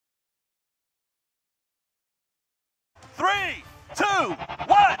3, 2, 1,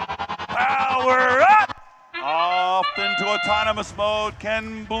 power up! Off into autonomous mode.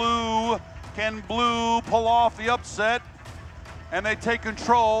 Can blue pull off the upset? And they take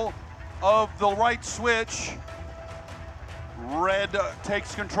control of the right switch. Red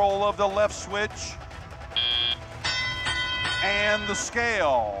takes control of the left switch. And the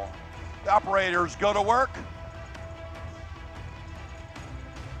scale. The operators go to work.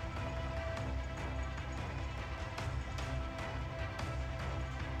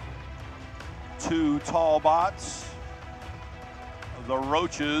 Two tall bots, the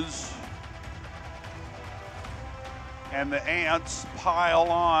roaches and the ants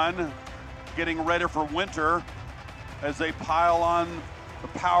pile on, getting ready for winter as they pile on the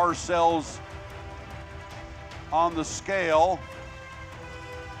power cells on the scale.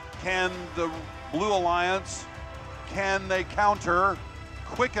 Can the Blue Alliance, can they counter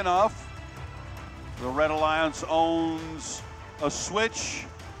quick enough? The Red Alliance owns a switch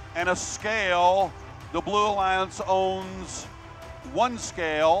and a scale. The Blue Alliance owns one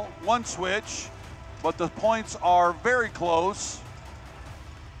scale, one switch, but the points are very close.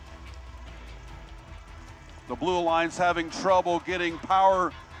 The Blue Alliance having trouble getting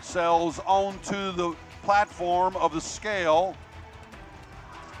power cells onto the platform of the scale.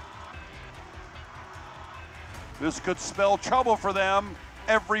 This could spell trouble for them.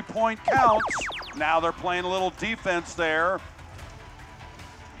 Every point counts. Now they're playing a little defense there.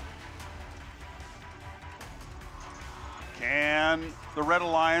 Can the Red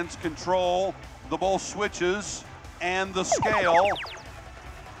Alliance control the both switches and the scale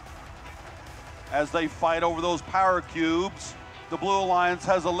as they fight over those power cubes? The Blue Alliance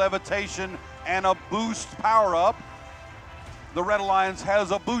has a levitation and a boost power-up. The Red Alliance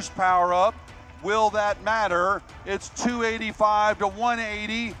has a boost power-up. Will that matter? It's 285 to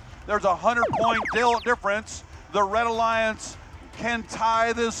 180. There's a 100-point difference. The Red Alliance can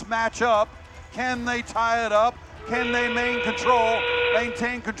tie this match up. Can they tie it up? Can they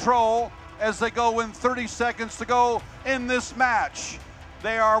maintain control as they go in 30 seconds to go in this match?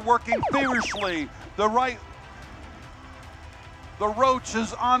 They are working feverishly. The roach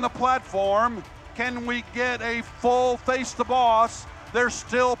is on the platform. Can we get a full face the boss? They're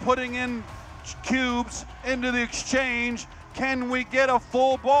still putting in cubes into the exchange. Can we get a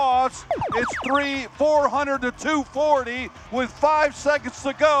full boss? It's 400 to 240 with 5 seconds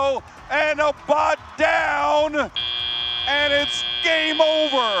to go, and a bot down, and it's game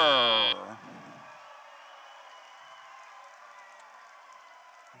over.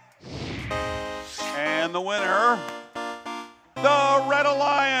 And the winner, the Red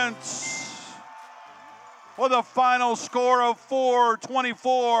Alliance, with a final score of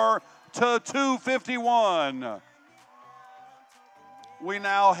 424 to 251. We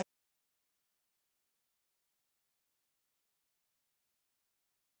now